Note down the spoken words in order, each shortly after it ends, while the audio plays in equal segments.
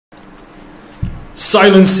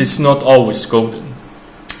Silence is not always golden.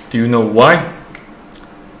 Do you know why?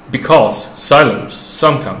 Because silence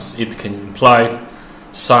sometimes it can imply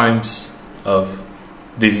signs of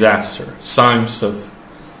disaster, signs of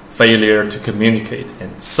failure to communicate,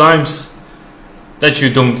 and signs that you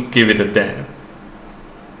don't give it a damn.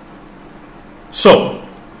 So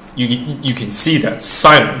you can see that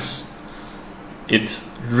silence, it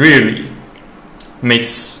really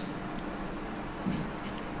makes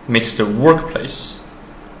the workplace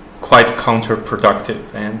quite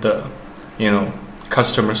counterproductive, and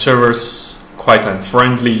customer service quite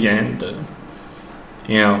unfriendly, and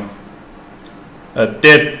a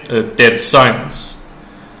dead silence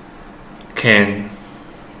can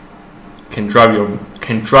drive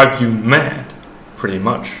you mad, pretty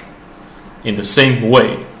much, in the same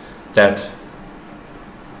way that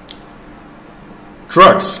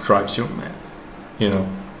drugs drives you mad.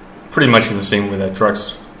 Pretty much in the same way that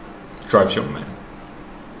drugs drives you mad.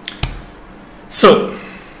 So,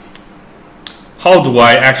 how do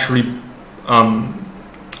I actually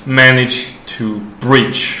manage to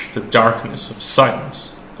breach the darkness of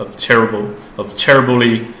silence, of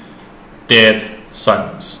terribly dead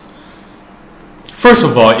silence? First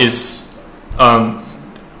of all,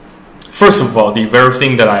 the very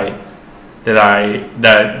thing that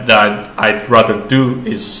I'd rather do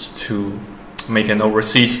is to make an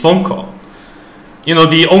overseas phone call.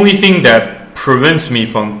 The only thing that prevents me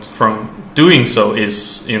from doing so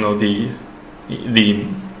is the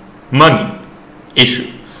money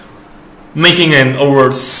issue. Making an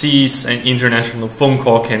overseas and international phone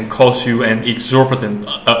call can cost you an exorbitant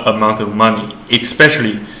amount of money,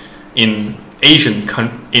 especially in Asian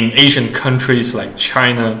countries like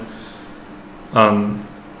China,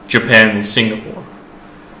 Japan, and Singapore.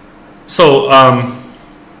 So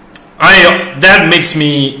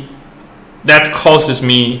that causes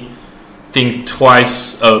me think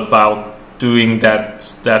twice about doing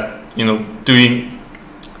doing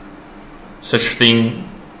such thing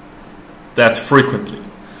that frequently.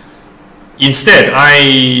 Instead,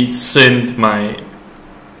 I send my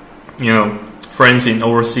friends in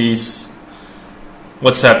overseas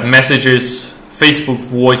WhatsApp messages, Facebook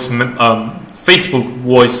voice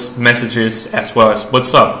messages, as well as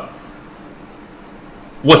WhatsApp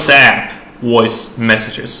voice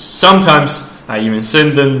messages. Sometimes I even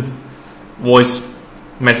send them voice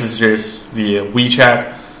messages via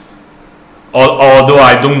WeChat, although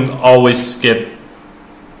I don't always get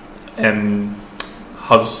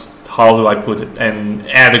how do I put it, an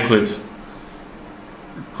adequate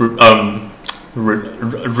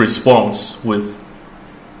response with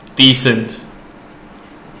decent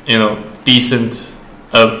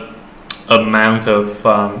amount of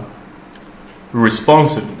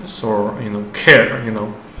responsiveness or care.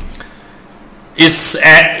 It's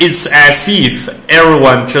as if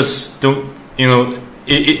everyone just don't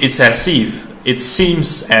it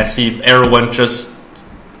seems as if everyone just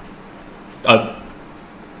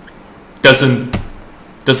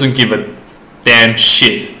doesn't give a damn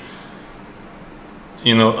shit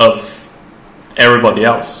of everybody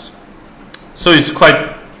else. So it's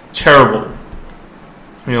quite terrible,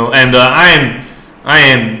 and I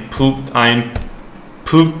am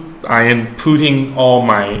putting all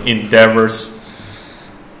my endeavors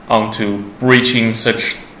onto breaching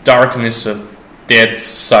such darkness of dead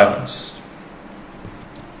silence.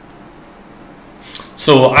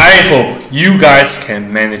 So I hope you guys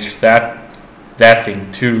can manage that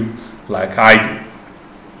thing too, like I do.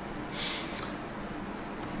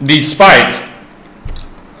 Despite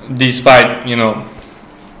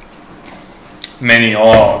many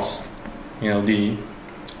odds, the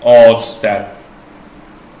odds that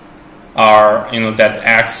are that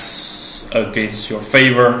acts against your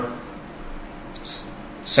favor,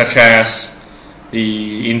 such as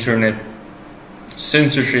the internet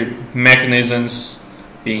censorship mechanisms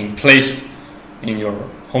being placed in your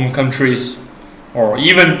home countries, or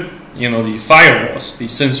even the firewalls, the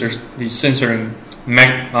censoring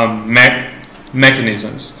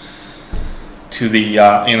mechanisms to the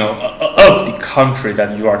of the country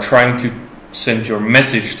that you are trying to send your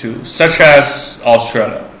message to, such as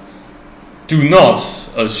Australia. Do not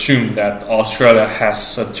assume that Australia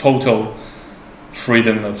has a total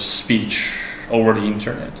freedom of speech over the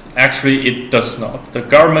internet. Actually, it does not. The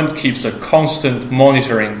government keeps a constant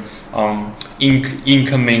monitoring on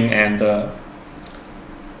incoming and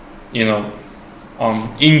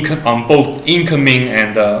on both incoming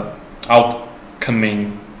and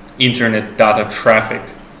outcoming internet data traffic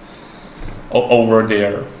over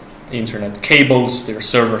their internet cables, their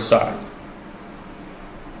server side.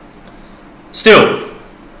 Still,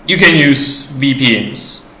 you can use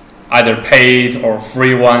VPNs. either paid or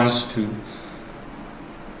free ones to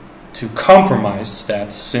compromise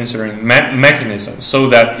that censoring mechanism so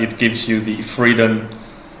that it gives you the freedom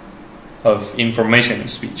of information and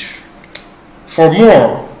speech. For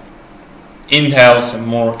more intels and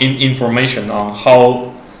more information on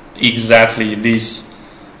how exactly this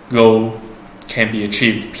goal can be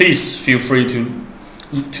achieved, please feel free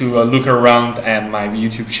to look around at my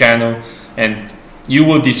YouTube channel, and you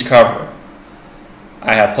will discover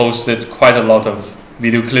I have posted quite a lot of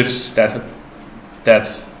video clips that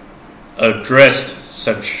addressed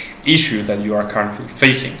such issue that you are currently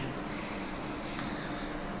facing.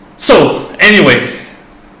 So anyway,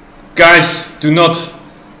 guys, do not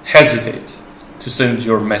hesitate to send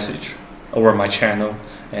your message over my channel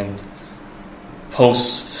and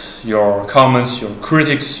post your comments, your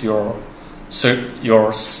critics, your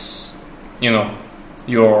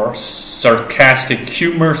sarcastic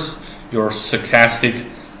humors, your sarcastic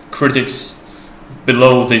critics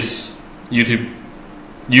below this YouTube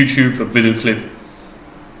video clip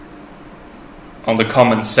on the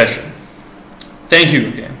comment section. Thank you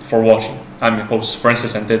again for watching. I'm your host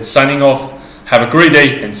Francis Anded signing off. Have a great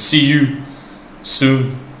day and see you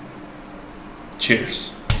soon.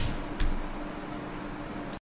 Cheers.